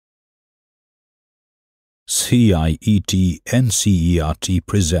CIET NCERT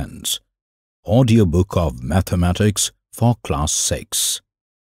presents Audiobook of Mathematics for Class 6.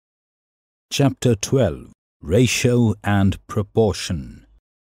 Chapter 12, Ratio and Proportion.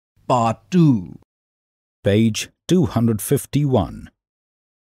 Part 2. Page 251.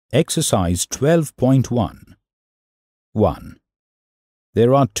 Exercise 12.1. 1.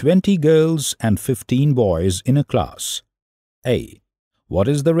 There are 20 girls and 15 boys in a class. A. What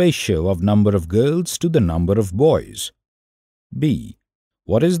is the ratio of number of girls to the number of boys? B.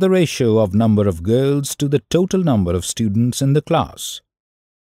 What is the ratio of number of girls to the total number of students in the class?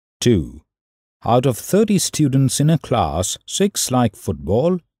 2. Out of 30 students in a class, 6 like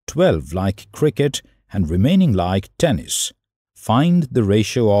football, 12 like cricket, and remaining like tennis. Find the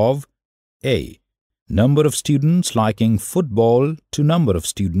ratio of A. Number of students liking football to number of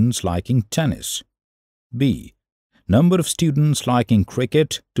students liking tennis. B. Number of students liking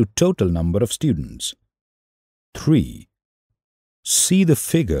cricket to total number of students. 3. See the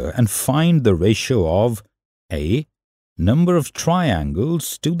figure and find the ratio of A. Number of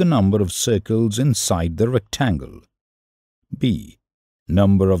triangles to the number of circles inside the rectangle. B.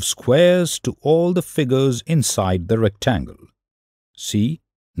 Number of squares to all the figures inside the rectangle. C.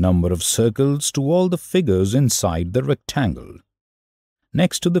 Number of circles to all the figures inside the rectangle.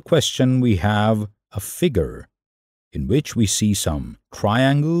 Next to the question we have a figure in which we see some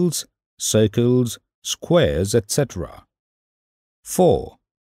triangles, circles, squares, etc. 4.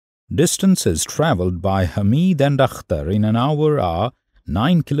 Distances travelled by Hamid and Akhtar in an hour are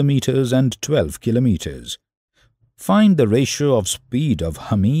 9 kilometers and 12 kilometers. Find the ratio of speed of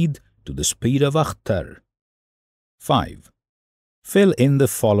Hamid to the speed of Akhtar. 5. Fill in the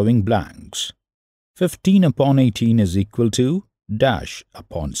following blanks. 15 upon 18 is equal to dash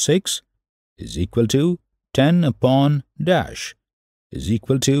upon 6 is equal to 10 upon dash is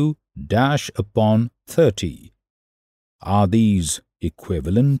equal to dash upon 30. Are these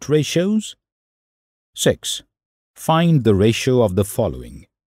equivalent ratios? 6. Find the ratio of the following.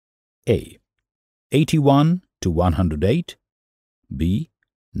 A. 81 to 108. B.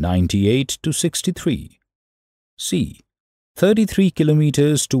 98 to 63. C. 33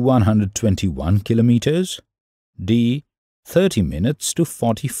 kilometers to 121 kilometers. D. 30 minutes to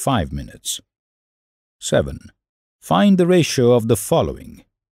 45 minutes. 7. Find the ratio of the following.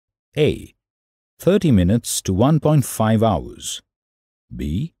 A. 30 minutes to 1.5 hours.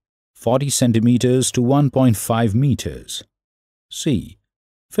 B. 40 centimeters to 1.5 meters. C.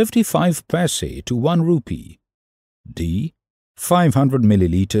 55 paise to 1 rupee. D. 500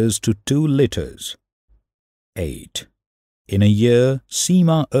 milliliters to 2 liters. 8. In a year,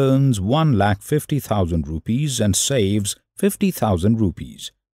 Seema earns 1,50,000 rupees and saves 50,000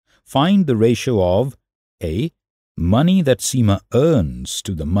 rupees. Find the ratio of A. Money that Seema earns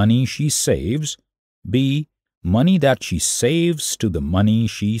to the money she saves. B. Money that she saves to the money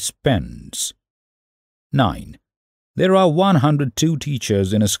she spends. 9. There are 102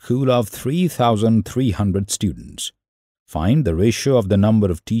 teachers in a school of 3,300 students. Find the ratio of the number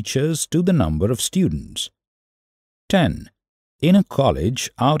of teachers to the number of students. 10. In a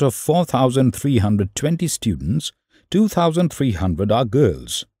college, out of 4,320 students, 2,300 are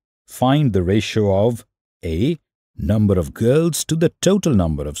girls. Find the ratio of A. Number of girls to the total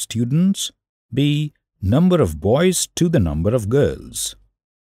number of students. B. Number of boys to the number of girls.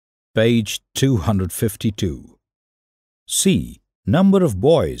 Page 252. C. Number of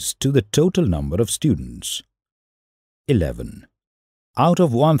boys to the total number of students. 11. Out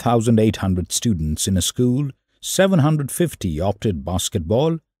of 1,800 students in a school, 750 opted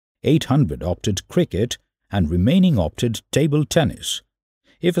basketball, 800 opted cricket, and remaining opted table tennis.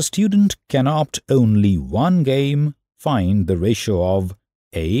 If a student can opt only one game, find the ratio of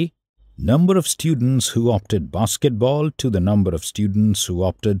A. Number of students who opted basketball to the number of students who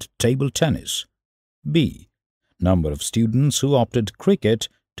opted table tennis. B. Number of students who opted cricket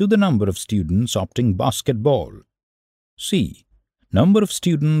to the number of students opting basketball. C. Number of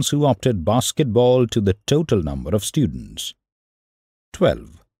students who opted basketball to the total number of students.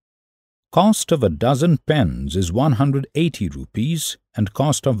 12. Cost of a dozen pens is 180 rupees and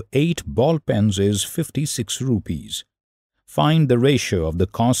cost of 8 ball pens is 56 rupees. Find the ratio of the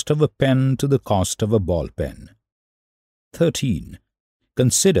cost of a pen to the cost of a ball pen. 13.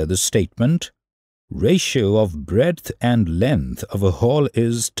 Consider the statement, ratio of breadth and length of a hall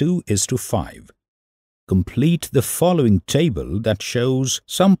is 2:5. Complete the following table that shows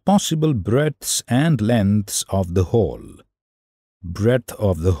some possible breadths and lengths of the hall. Breadth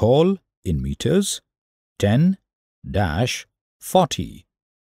of the hall in meters, 10 40.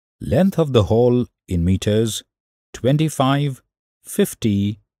 Length of the hall in meters, 25,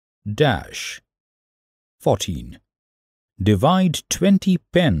 50 14. Divide 20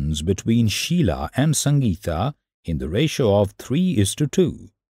 pens between Sheila and Sangeeta in the ratio of 3:2.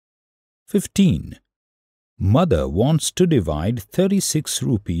 15. Mother wants to divide 36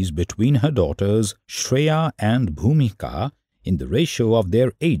 rupees between her daughters Shreya and Bhumika in the ratio of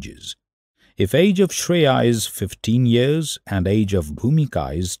their ages. If age of Shreya is 15 years and age of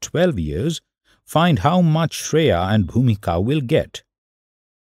Bhumika is 12 years, find how much Shreya and Bhumika will get.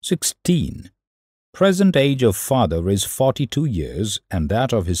 16. Present age of father is 42 years and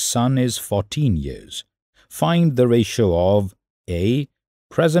that of his son is 14 years. Find the ratio of A.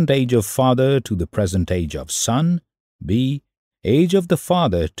 Present age of father to the present age of son. B. Age of the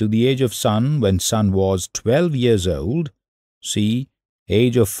father to the age of son when son was 12 years old. C.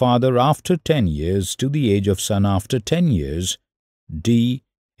 Age of father after 10 years to the age of son after 10 years. D.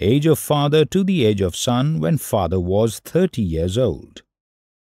 Age of father to the age of son when father was 30 years old.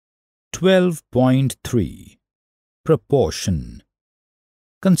 12.3. Proportion.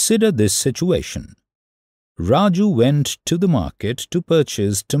 Consider this situation. Raju went to the market to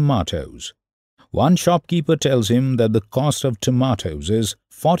purchase tomatoes. One shopkeeper tells him that the cost of tomatoes is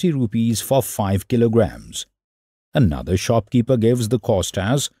 40 rupees for 5 kilograms. Another shopkeeper gives the cost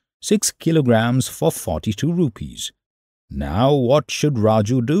as 6 kilograms for 42 rupees. Now what should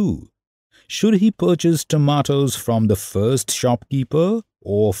Raju do? Should he purchase tomatoes from the first shopkeeper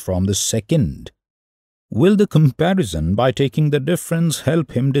or from the second? Will the comparison by taking the difference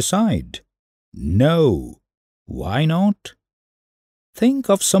help him decide? No. Why not? Think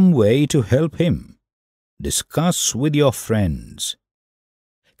of some way to help him. Discuss with your friends.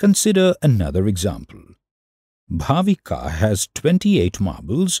 Consider another example. Bhavika has 28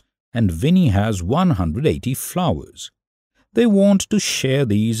 marbles and Vinny has 180 flowers. They want to share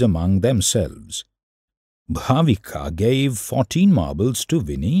these among themselves. Bhavika gave 14 marbles to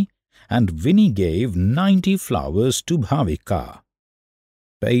Vinny and Vinny gave 90 flowers to Bhavika.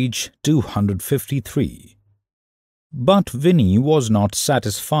 Page 253. But Vinny was not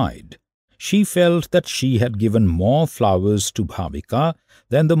satisfied. She felt that she had given more flowers to Bhavika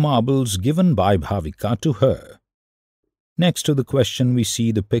than the marbles given by Bhavika to her. Next to the question we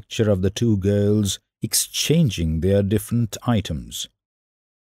see the picture of the two girls exchanging their different items.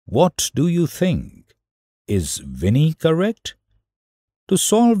 What do you think? Is Vinny correct? To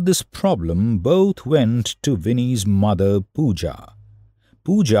solve this problem, both went to Vinny's mother Pooja.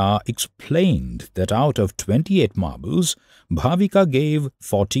 Pooja explained that out of 28 marbles, Bhavika gave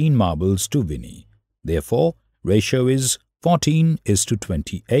 14 marbles to Vinny. Therefore, ratio is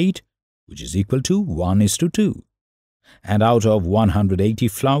 14:28, which is equal to 1:2. And out of 180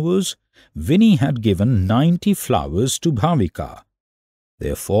 flowers, Vinny had given 90 flowers to Bhavika.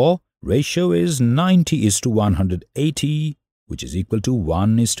 Therefore, ratio is 90:180, which is equal to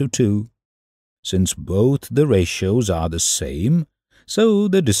 1:2. Since both the ratios are the same, so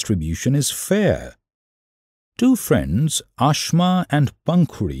the distribution is fair. Two friends, Ashma and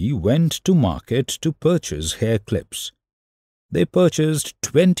Pankhuri, went to market to purchase hair clips. They purchased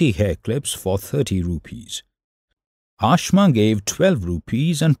 20 hair clips for 30 rupees. Ashma gave 12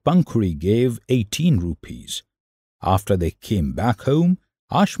 rupees and Pankhuri gave 18 rupees. After they came back home,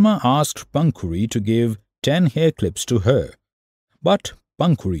 Ashma asked Pankhuri to give 10 hair clips to her. But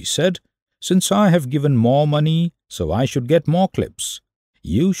Pankhuri said, "Since I have given more money, so I should get more clips.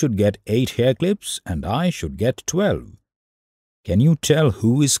 You should get 8 hair clips and I should get 12. Can you tell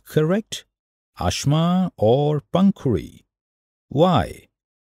who is correct? Ashma or Pankhuri? Why?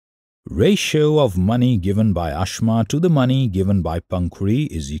 Ratio of money given by Ashma to the money given by Pankhuri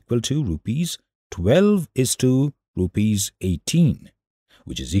is equal to rupees 12 is to rupees 18,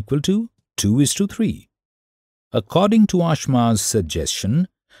 which is equal to 2:3. According to Ashma's suggestion,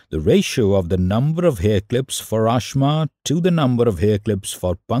 the ratio of the number of hair clips for Ashma to the number of hair clips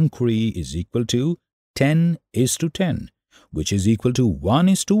for Pankhuri is equal to 10:10, which is equal to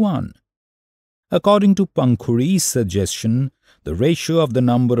 1:1. According to Pankhuri's suggestion, the ratio of the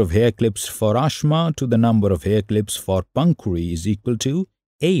number of hair clips for Ashma to the number of hair clips for Pankhuri is equal to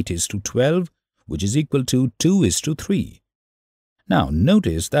 8:12, which is equal to 2:3. Now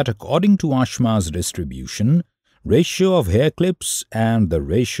notice that according to Ashma's distribution, ratio of hair clips and the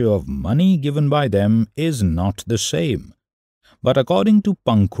ratio of money given by them is not the same. But according to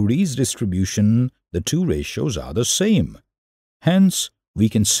Pankhuri's distribution, the two ratios are the same. Hence, we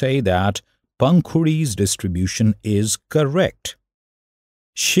can say that Pankhuri's distribution is correct.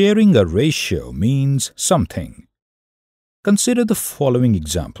 Sharing a ratio means something. Consider the following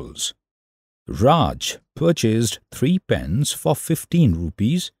examples. Raj purchased 3 pens for 15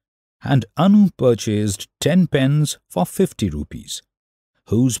 rupees and Anu purchased 10 pens for 50 rupees.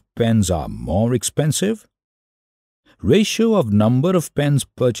 whose pens are more expensive? Ratio of number of pens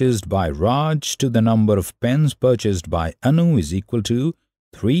purchased by Raj to the number of pens purchased by Anu is equal to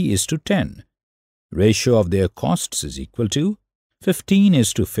 3:10. Ratio of their costs is equal to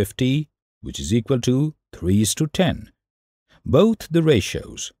 15:50, which is equal to 3:10. Both the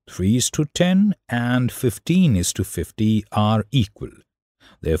ratios 3:10 and 15:50 are equal.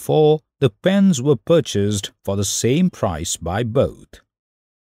 Therefore, the pens were purchased for the same price by both.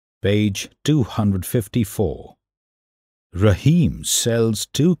 Page 254. Rahim sells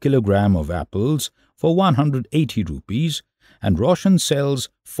 2 kg of apples for 180 rupees and Roshan sells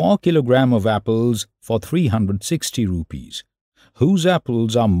 4 kg of apples for 360 rupees. Whose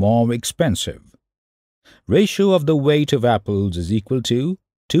apples are more expensive? Ratio of the weight of apples is equal to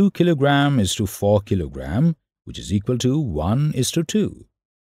 2 kg to 4 kg, which is equal to 1:2.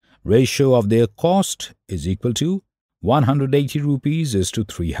 Ratio of their cost is equal to 180 rupees is to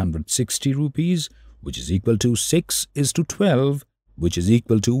 360 rupees, which is equal to 6:12, which is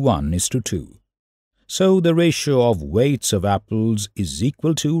equal to 1:2. So the ratio of weights of apples is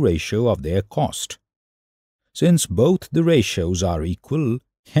equal to ratio of their cost. Since both the ratios are equal,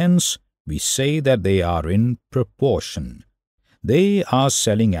 hence we say that they are in proportion. They are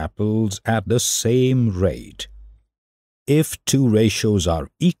selling apples at the same rate. If two ratios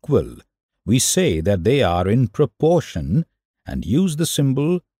are equal, we say that they are in proportion and use the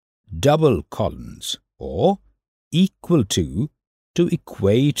symbol double colons or equal to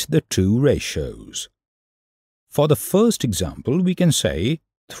equate the two ratios. For the first example, we can say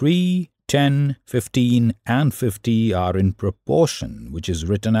 3, 10, 15 and 50 are in proportion, which is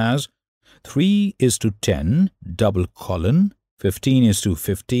written as 3:10 double colon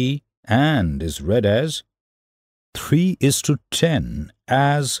 15:50 and is read as 3:10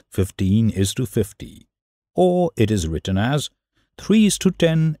 as 15:50, or it is written as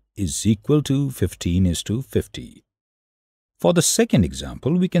 3:10 is equal to 15:50. For the second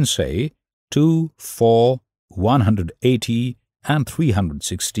example, we can say 2, 4, 180 and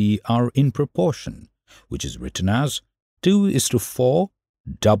 360 are in proportion, which is written as 2:4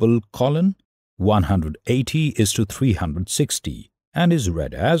 double colon 180:360 and is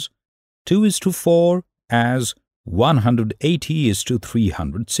read as 2:4 as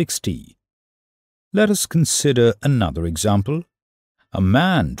 180:360. Let us consider another example. A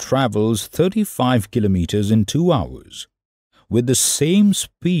man travels 35 kilometers in 2 hours. With the same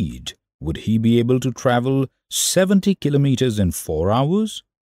speed, would he be able to travel 70 kilometers in 4 hours?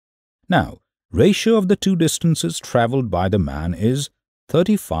 Now, ratio of the two distances traveled by the man is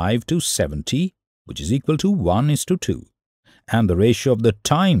 35 to 70, which is equal to 1:2, and the ratio of the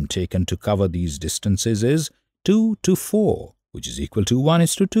time taken to cover these distances is 2 to 4, which is equal to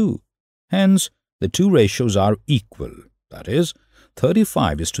 1:2. Hence, the two ratios are equal, that is,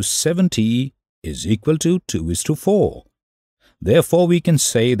 35:70 is equal to 2:4. Therefore, we can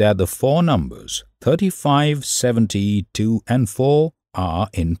say that the four numbers 35, 70, 2 and 4 are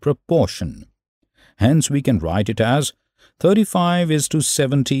in proportion. Hence, we can write it as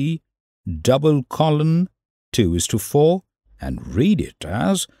 35:70 double colon 2:4 and read it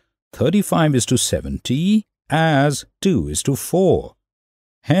as 35:70 as 2:4.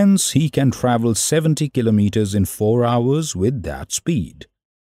 Hence, he can travel 70 kilometers in 4 hours with that speed.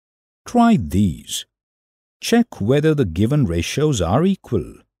 Try these. Check whether the given ratios are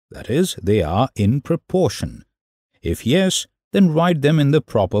equal, that is, they are in proportion. If yes, then write them in the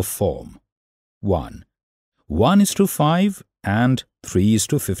proper form. 1. 1:5 and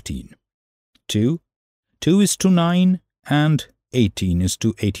 3:15. 2. 2:9 and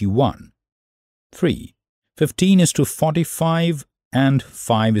 18:81. 3. 15:45 and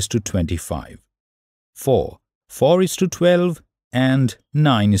 5:25. 4. 4:12 and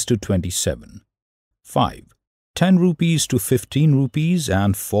 9:27. 5. 10 rupees to 15 rupees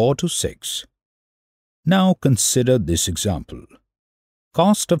and 4 to 6. Now consider this example.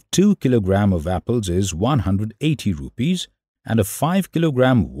 Cost of 2 kg of apples is 180 rupees and a 5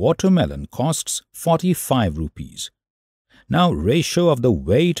 kg watermelon costs 45 rupees. Now ratio of the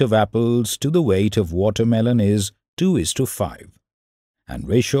weight of apples to the weight of watermelon is 2:5. And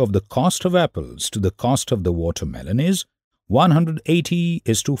ratio of the cost of apples to the cost of the watermelon is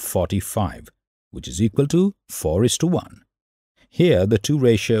 180:45, which is equal to 4:1. Here the two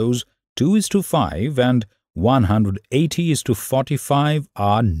ratios 2:5 and 180:45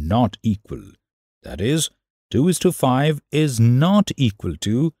 are not equal. That is, 2:5 is not equal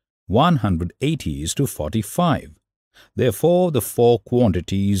to 180:45. Therefore, the four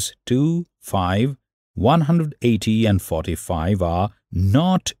quantities 2, 5, 180 and 45 are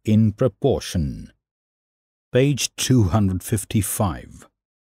not in proportion. Page 255.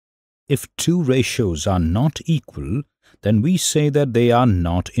 If two ratios are not equal, then we say that they are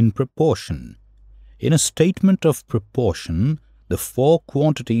not in proportion. In a statement of proportion, the four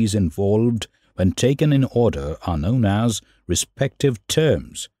quantities involved when taken in order are known as respective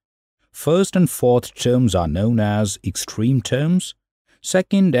terms. First and fourth terms are known as extreme terms.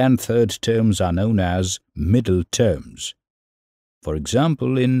 Second and third terms are known as middle terms. For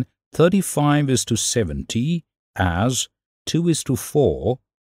example, in 35:70 as 2:4,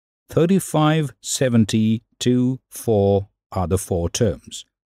 35, 70, 2, 4 are the four terms.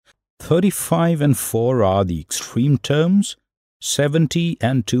 35 and 4 are the extreme terms. 70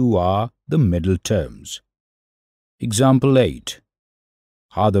 and 2 are the middle terms. Example 8.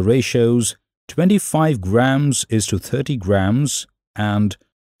 Are the ratios 25 grams is to 30 grams and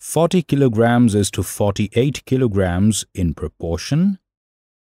 40 kilograms is to 48 kilograms in proportion?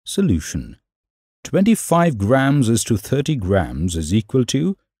 Solution. 25 grams is to 30 grams is equal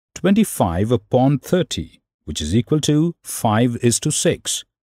to 25 upon 30, which is equal to 5:6.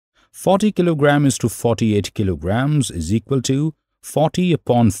 40 kilogram is to 48 kilograms is equal to 40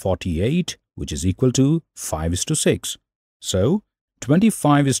 upon 48, which is equal to 5:6. So,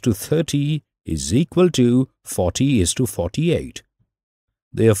 25:30 is equal to 40:48.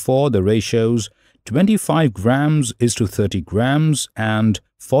 Therefore, the ratios 25 grams is to 30 grams and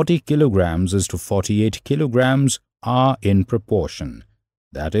 40 kilograms is to 48 kilograms are in proportion.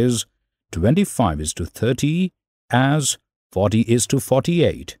 That is, 25:30 as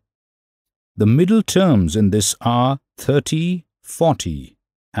 40:48. The middle terms in this are 30, 40,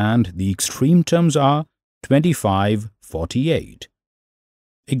 and the extreme terms are 25, 48.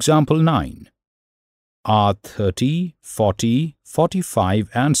 Example 9. Are 30, 40, 45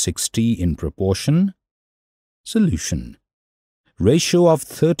 and 60 in proportion? Solution. Ratio of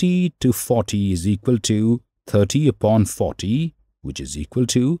 30 to 40 is equal to 30 upon 40, which is equal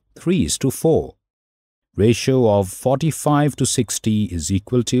to 3:4. Ratio of 45 to 60 is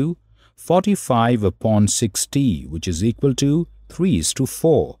equal to 45 upon 60, which is equal to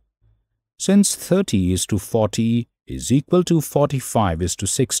 3:4. Since 30:40 is equal to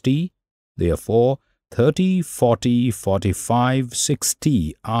 45:60, therefore 30, 40, 45,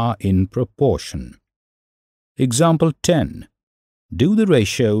 60 are in proportion. Example 10. Do the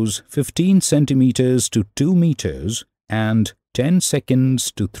ratios 15 centimeters to 2 meters and 10 seconds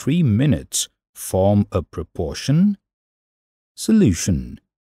to 3 minutes form a proportion? Solution.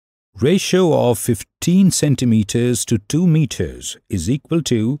 Ratio of 15 centimeters to 2 meters is equal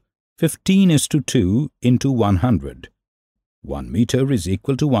to 15:2 into 100. 1 meter is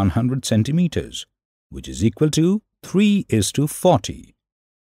equal to 100 centimeters, which is equal to 3:40.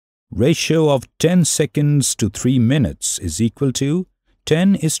 Ratio of 10 seconds to 3 minutes is equal to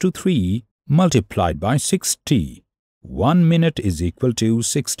 10:3 multiplied by 60. 1 minute is equal to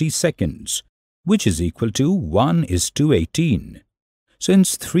 60 seconds, which is equal to 1:18.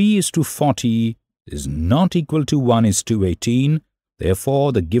 Since 3:40 is not equal to 1:18,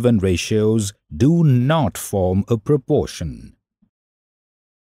 therefore the given ratios do not form a proportion.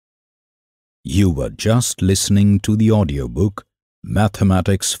 You were just listening to the audiobook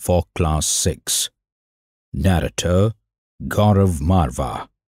Mathematics for Class 6. Narrator Gaurav Marva.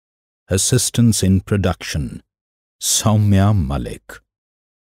 Assistance in production Soumya Malik.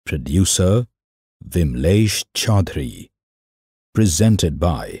 Producer Vimlesh Chaudhary. Presented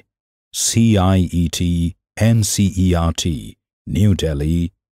by CIET NCERT, New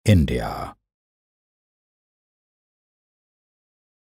Delhi, India.